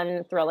a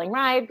fun, thrilling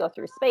ride. Go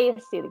through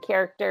space, see the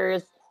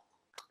characters.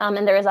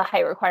 And there is a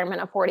height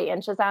requirement of 40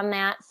 inches on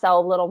that,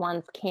 so little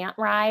ones can't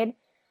ride.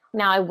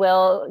 Now, I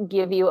will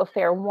give you a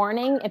fair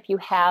warning. If you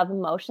have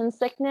motion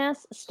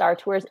sickness, Star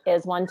Tours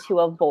is one to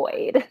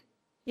avoid.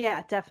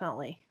 Yeah,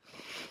 definitely.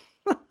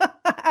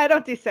 I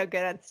don't do so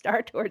good on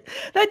Star Tours.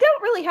 I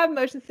don't really have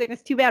motion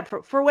sickness too bad.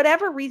 For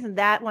whatever reason,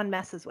 that one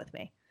messes with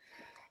me.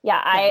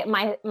 Yeah,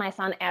 my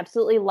son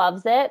absolutely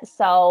loves it.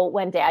 So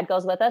when Dad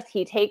goes with us,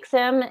 he takes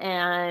him.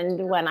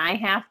 And when I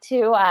have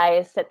to,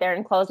 I sit there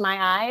and close my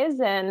eyes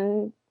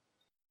and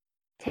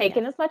take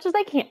in as much as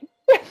I can.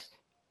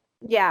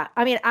 Yeah,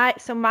 I mean,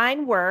 so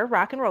mine were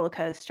Rock and Roller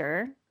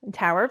Coaster and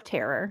Tower of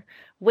Terror,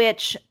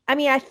 which, I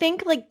mean, I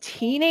think like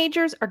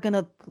teenagers are going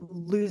to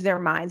lose their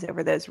minds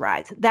over those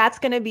rides. That's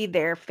going to be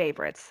their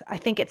favorites. I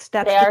think that's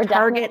the target. They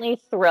are definitely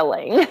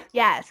thrilling.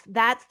 Yes,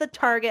 that's the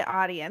target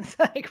audience,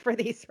 like, for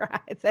these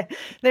rides.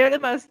 They're the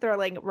most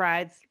thrilling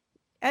rides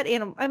at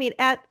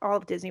all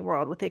of Disney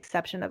World, with the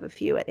exception of a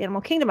few at Animal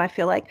Kingdom, I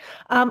feel like.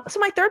 So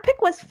my 3rd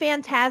pick was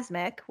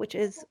Fantasmic, which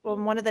is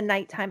one of the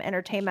nighttime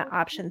entertainment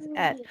options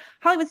at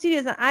Hollywood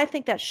Studios. And I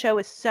think that show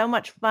is so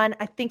much fun.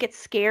 I think it's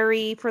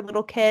scary for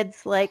little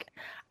kids. Like,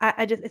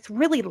 it's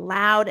really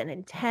loud and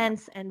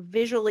intense and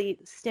visually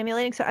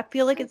stimulating. So I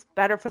feel like it's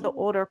better for the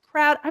older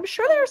crowd. I'm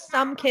sure there are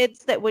some kids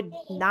that would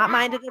not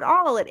mind it at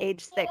all at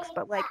age 6,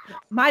 but like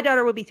my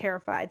daughter would be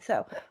terrified.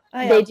 So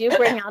they do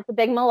bring out the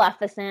big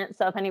Maleficent.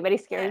 So if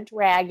anybody's scared of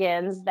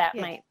dragons, that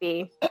might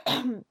be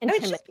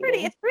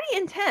intimidating. It's pretty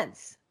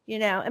intense. You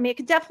know, I mean, it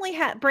could definitely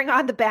bring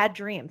on the bad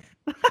dreams.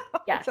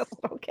 Yes.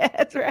 Little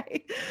kids,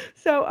 right?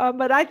 So,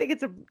 but I think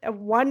it's a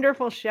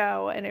wonderful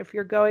show. And if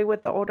you're going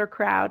with the older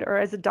crowd or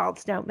as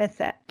adults, don't miss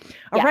it.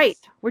 All right.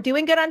 We're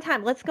doing good on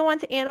time. Let's go on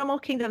to Animal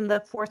Kingdom,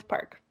 the 4th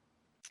park.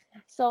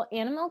 So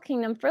Animal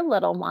Kingdom for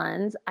little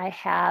ones, I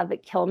have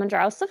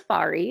Kilimanjaro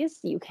safaris.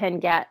 You can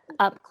get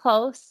up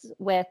close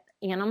with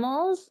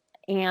animals,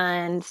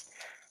 and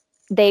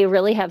they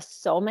really have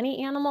so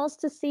many animals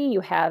to see.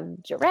 You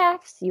have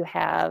giraffes, you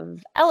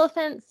have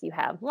elephants, you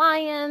have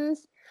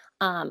lions.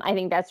 I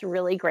think that's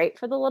really great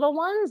for the little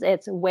ones.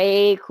 It's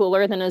way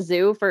cooler than a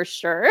zoo for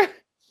sure.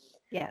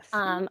 Yes.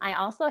 I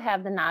also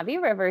have the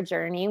Navi River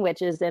Journey,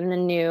 which is in the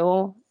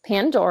new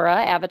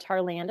Pandora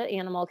Avatar Land at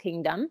Animal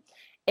Kingdom.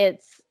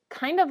 It's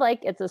kind of like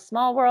It's a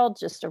Small World,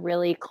 just a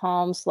really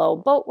calm, slow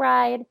boat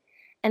ride.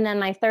 And then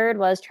my 3rd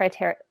was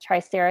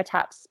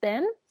Triceratops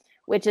Spin,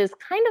 which is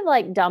kind of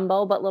like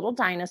Dumbo, but little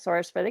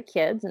dinosaurs for the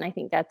kids. And I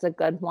think that's a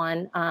good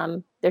one.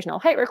 There's no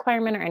height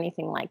requirement or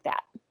anything like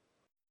that.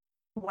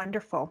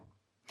 Wonderful.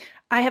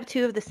 I have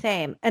 2 of the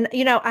same. And,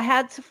 you know, I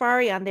had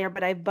Safari on there,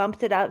 but I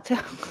bumped it out to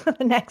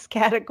the next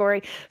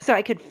category so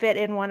I could fit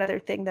in one other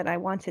thing that I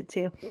wanted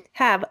to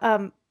have.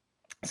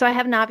 So I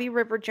have Navi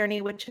River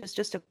Journey, which is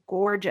just a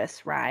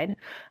gorgeous ride.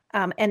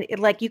 And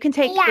you can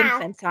take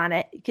infants on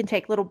it. You can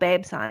take little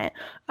babes on it.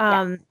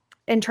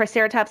 and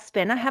Triceratops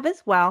spin I have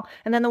as well.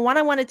 And then the one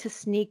I wanted to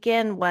sneak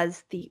in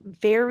was the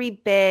very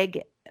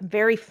big,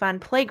 very fun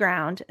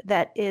playground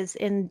that is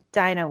in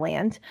Dino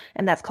Land,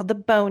 and that's called the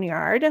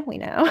Boneyard. We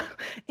know,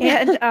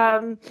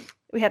 and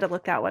we had to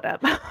look that one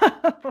up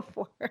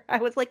before. I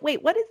was like,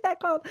 wait, what is that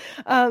called?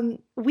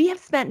 We have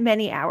spent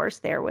many hours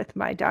there with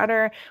my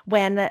daughter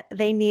when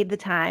they need the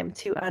time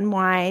to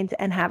unwind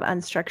and have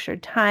unstructured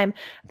time.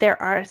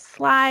 There are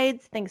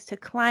slides, things to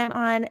climb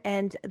on,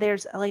 and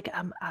there's like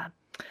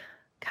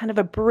kind of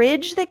a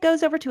bridge that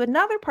goes over to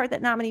another part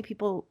that not many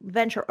people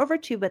venture over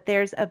to, but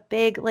there's a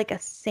big, like a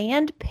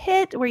sand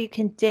pit where you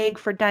can dig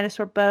for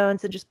dinosaur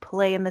bones and just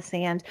play in the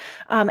sand.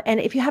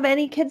 And if you have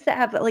any kids that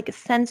have like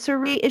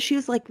sensory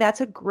issues, like that's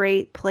a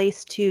great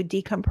place to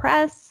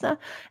decompress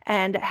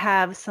and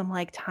have some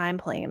like time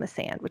playing in the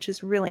sand, which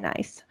is really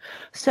nice.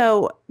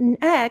 So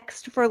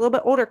next, for a little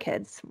bit older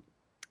kids,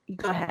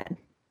 go ahead.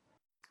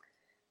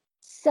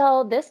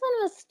 So this one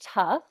was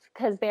tough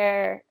because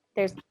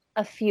there's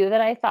a few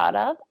that I thought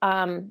of.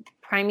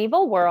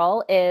 Primeval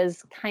Whirl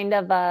is kind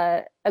of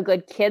a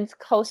good kids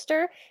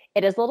coaster.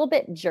 It is a little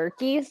bit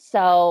jerky,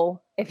 so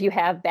if you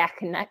have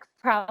back and neck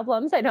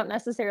problems, I don't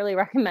necessarily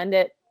recommend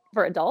it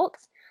for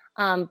adults.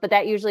 But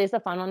that usually is a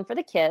fun one for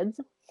the kids.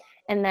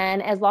 And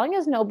then as long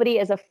as nobody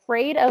is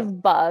afraid of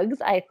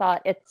bugs, I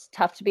thought It's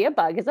Tough to Be a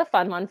Bug is a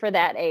fun one for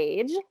that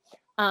age.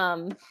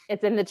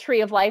 It's in the Tree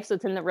of Life, so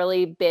it's in the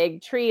really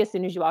big tree as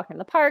soon as you walk in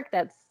the park.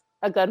 That's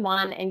a good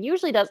one, and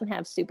usually doesn't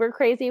have super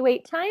crazy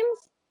wait times.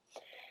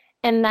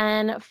 And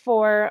then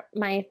for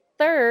my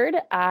third,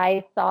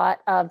 I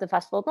thought of the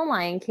Festival of the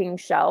Lion King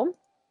show.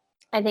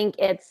 I think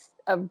it's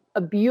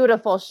a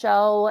beautiful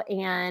show,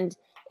 and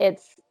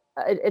it's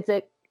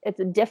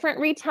a different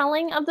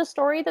retelling of the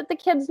story that the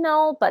kids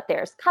know, but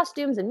there's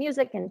costumes and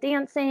music and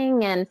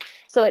dancing, and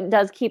so it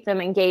does keep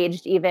them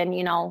engaged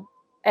even,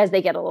 as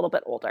they get a little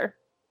bit older.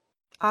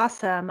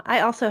 Awesome. I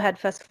also had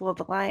Festival of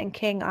the Lion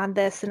King on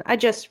this, and I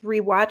just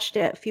rewatched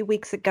it a few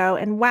weeks ago,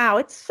 and wow,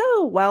 it's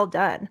so well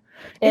done.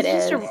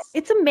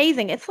 It's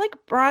amazing. It's like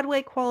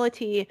Broadway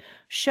quality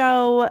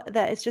show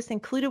that is just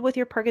included with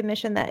your park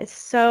admission that is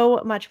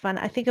so much fun.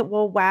 I think it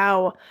will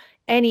wow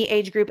any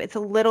age group. It's a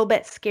little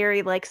bit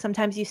scary. Like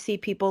sometimes you see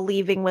people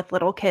leaving with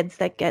little kids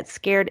that get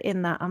scared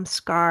in the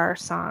Scar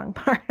song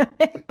part of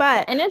it.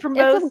 But it's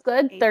a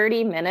good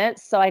 30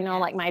 minutes. So I know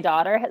like my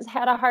daughter has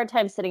had a hard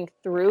time sitting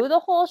through the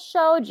whole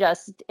show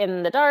just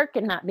in the dark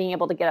and not being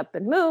able to get up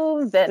and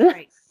move. And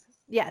right.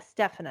 Yes,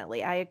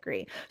 definitely. I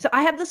agree. So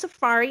I have the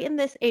safari in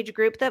this age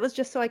group. That was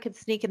just so I could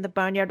sneak in the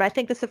boneyard, but I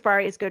think the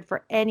safari is good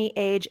for any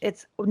age.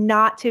 It's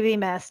not to be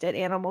missed at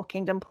Animal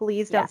Kingdom.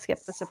 Please don't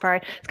skip the safari.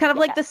 It's kind of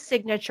like the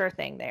signature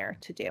thing there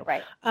to do.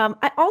 Right.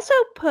 I also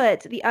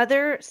put the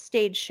other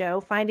stage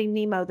show, Finding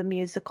Nemo, the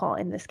musical,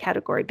 in this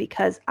category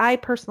because I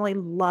personally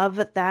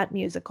love that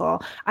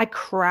musical. I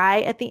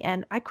cry at the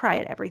end. I cry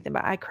at everything,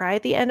 but I cry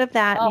at the end of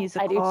that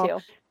musical. I do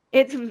too.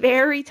 It's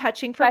very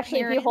touching for especially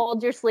parents. if you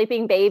hold your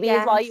sleeping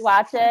babies while you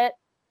watch it.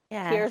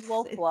 Yes. Tears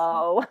will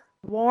flow.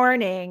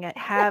 Warning,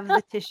 have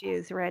the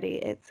tissues ready.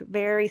 It's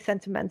very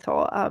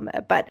sentimental.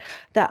 But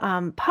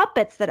the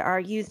puppets that are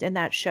used in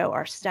that show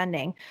are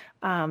stunning.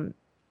 And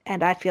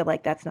I feel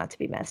like that's not to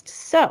be missed.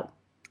 So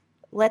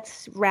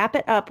let's wrap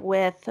it up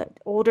with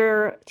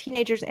older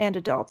teenagers and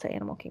adults at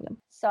Animal Kingdom.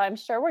 So I'm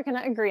sure we're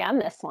going to agree on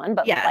this one,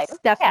 but yes,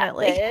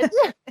 definitely.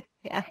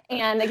 Yeah.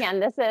 And again,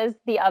 this is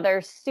the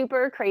other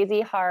super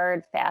crazy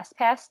hard fast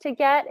pass to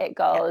get. It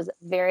goes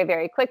very,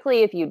 very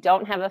quickly. If you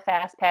don't have a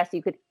fast pass,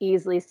 you could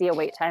easily see a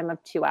wait time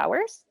of 2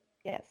 hours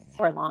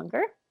or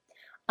longer.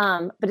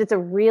 But it's a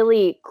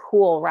really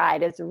cool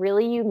ride. It's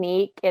really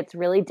unique. It's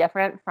really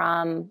different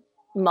from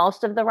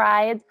most of the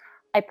rides.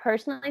 I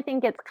personally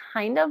think it's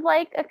kind of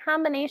like a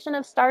combination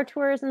of Star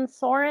Tours and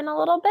Soarin' a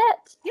little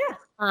bit.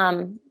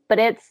 Yeah. But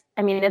it's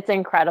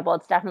incredible.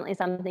 It's definitely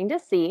something to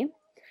see.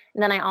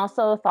 And then I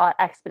also thought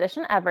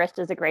Expedition Everest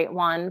is a great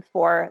one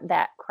for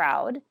that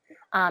crowd.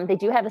 They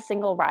do have a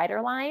single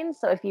rider line.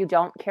 So if you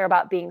don't care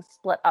about being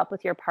split up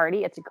with your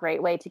party, it's a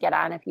great way to get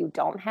on if you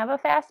don't have a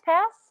fast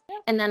pass. Yeah.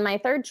 And then my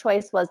third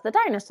choice was the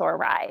dinosaur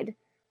ride.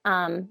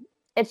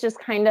 It's just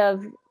kind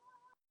of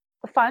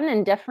fun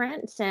and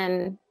different.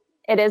 And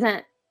it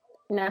isn't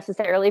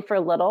necessarily for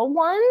little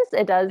ones.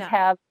 It does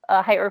have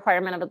a height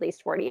requirement of at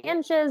least 40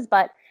 inches,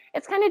 but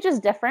it's kind of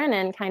just different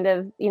and kind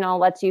of,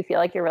 lets you feel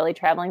like you're really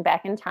traveling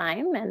back in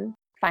time and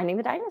finding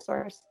the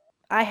dinosaurs.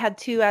 I had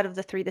 2 out of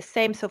the 3 the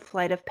same, so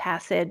Flight of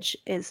Passage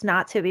is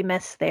not to be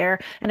missed there.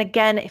 And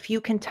again, if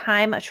you can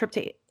time a trip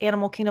to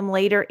Animal Kingdom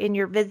later in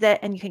your visit,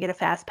 and you can get a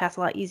fast pass a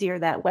lot easier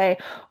that way.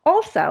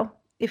 Also,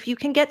 if you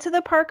can get to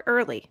the park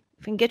early,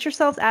 if you can get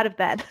yourselves out of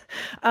bed,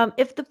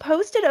 if the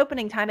posted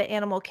opening time at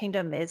Animal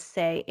Kingdom is,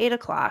 say, 8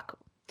 o'clock,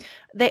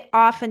 They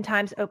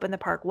oftentimes open the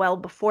park well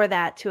before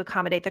that to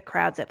accommodate the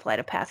crowds at Flight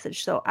of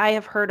Passage. So I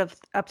have heard of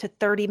up to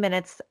 30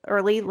 minutes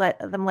early,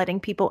 letting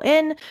people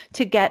in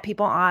to get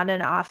people on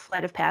and off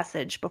Flight of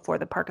Passage before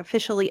the park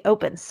officially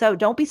opens. So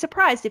don't be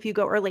surprised if you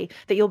go early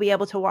that you'll be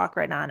able to walk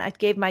right on. I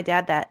gave my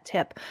dad that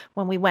tip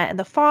when we went in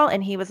the fall,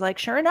 and he was like,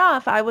 sure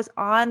enough, I was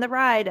on the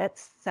ride at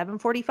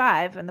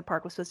 7:45 and the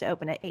park was supposed to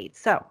open at 8.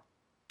 So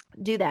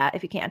do that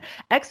if you can.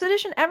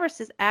 Expedition Everest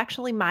is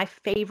actually my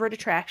favorite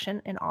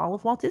attraction in all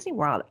of Walt Disney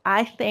World.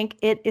 I think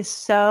it is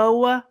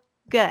so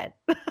good.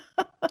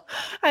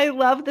 I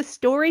love the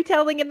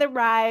storytelling in the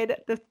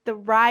ride. The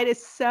ride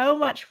is so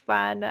much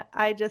fun.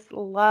 I just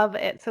love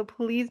it. So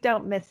please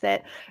don't miss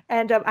it.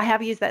 And I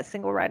have used that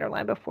single rider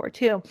line before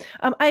too.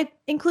 I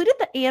included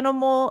the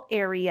animal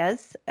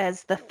areas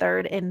as the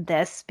third in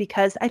this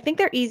because I think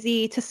they're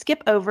easy to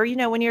skip over. You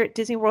know, when you're at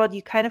Disney World,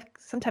 you kind of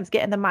sometimes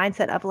get in the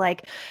mindset of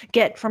like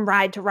get from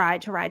ride to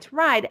ride to ride to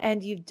ride,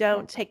 and you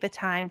don't take the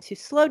time to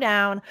slow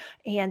down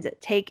and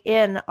take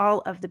in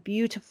all of the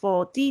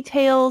beautiful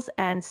details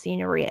and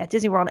scenery at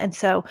Disney World. And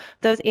so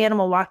those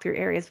animal walkthrough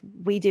areas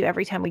we do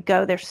every time we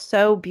go, they're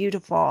so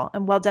beautiful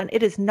and well done.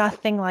 It is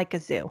nothing like a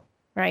zoo,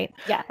 right?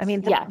 Yes. I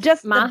mean, yes.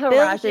 just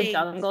Maharaja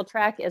Jungle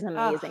Trek is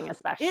amazing,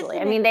 especially.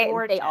 I mean,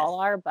 they all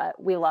are,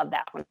 but we love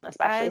that one,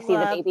 especially. See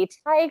the baby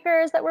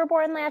tigers that were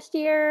born last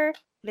year.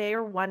 They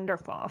are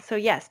wonderful. So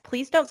yes,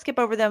 please don't skip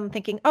over them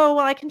thinking, oh,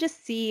 well, I can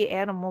just see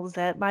animals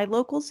at my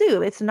local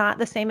zoo. It's not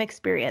the same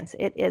experience.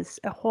 It is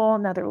a whole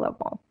nother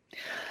level.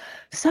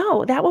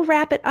 So that will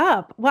wrap it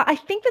up. Well, I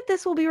think that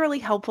this will be really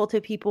helpful to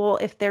people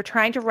if they're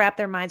trying to wrap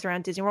their minds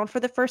around Disney World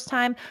for the first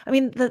time. I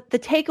mean, the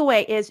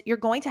takeaway is you're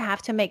going to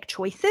have to make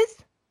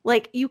choices.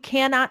 Like you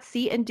cannot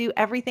see and do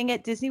everything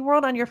at Disney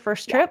World on your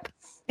first trip.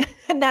 Yes.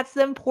 And that's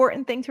the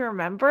important thing to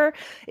remember.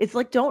 It's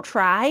like, don't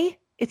try.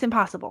 It's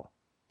impossible.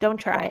 Don't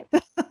try.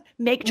 Right.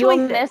 Make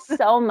choices. You'll miss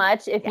so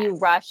much if you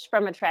rush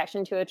from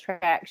attraction to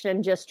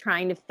attraction, just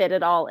trying to fit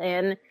it all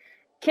in.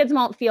 Kids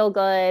won't feel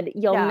good.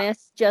 You'll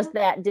miss just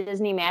that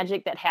Disney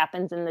magic that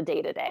happens in the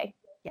day-to-day.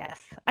 Yes.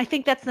 I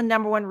think that's the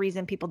number one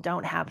reason people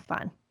don't have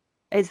fun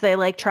is they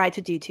like try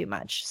to do too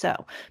much.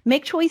 So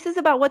make choices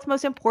about what's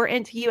most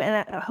important to you.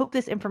 And I hope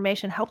this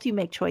information helped you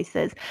make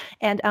choices.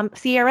 And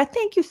Siera,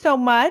 thank you so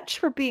much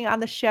for being on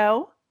the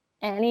show.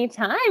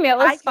 Anytime. It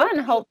was fun.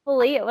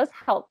 Hopefully it was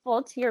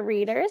helpful to your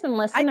readers and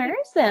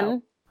listeners.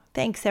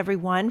 Thanks,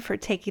 everyone, for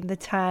taking the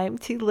time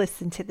to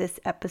listen to this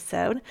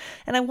episode.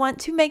 And I want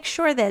to make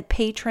sure that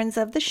patrons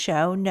of the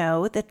show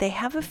know that they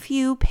have a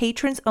few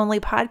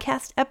patrons-only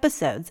podcast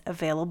episodes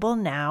available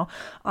now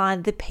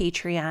on the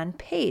Patreon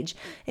page.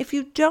 If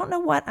you don't know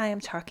what I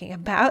am talking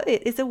about,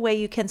 it is a way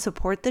you can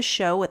support the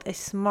show with a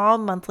small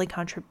monthly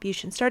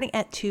contribution starting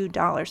at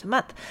 $2 a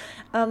month.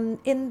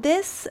 In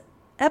this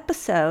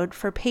episode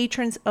for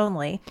patrons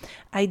only,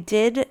 I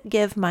did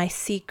give my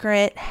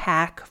secret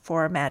hack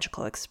for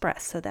Magical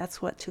Express. So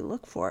that's what to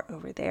look for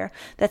over there.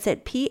 That's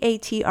at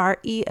patreon.com.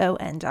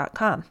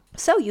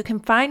 So you can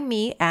find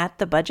me at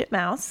The Budget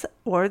Mouse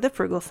or The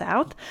Frugal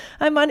South.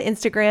 I'm on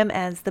Instagram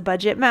as The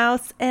Budget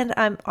Mouse, and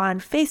I'm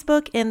on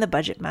Facebook in The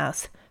Budget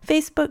Mouse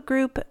Facebook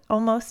group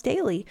almost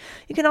daily.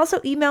 You can also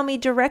email me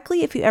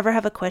directly if you ever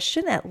have a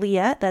question at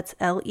Leah, that's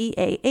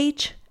Leah,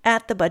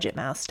 at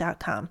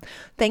thebudgetmouse.com.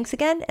 Thanks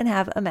again and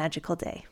have a magical day.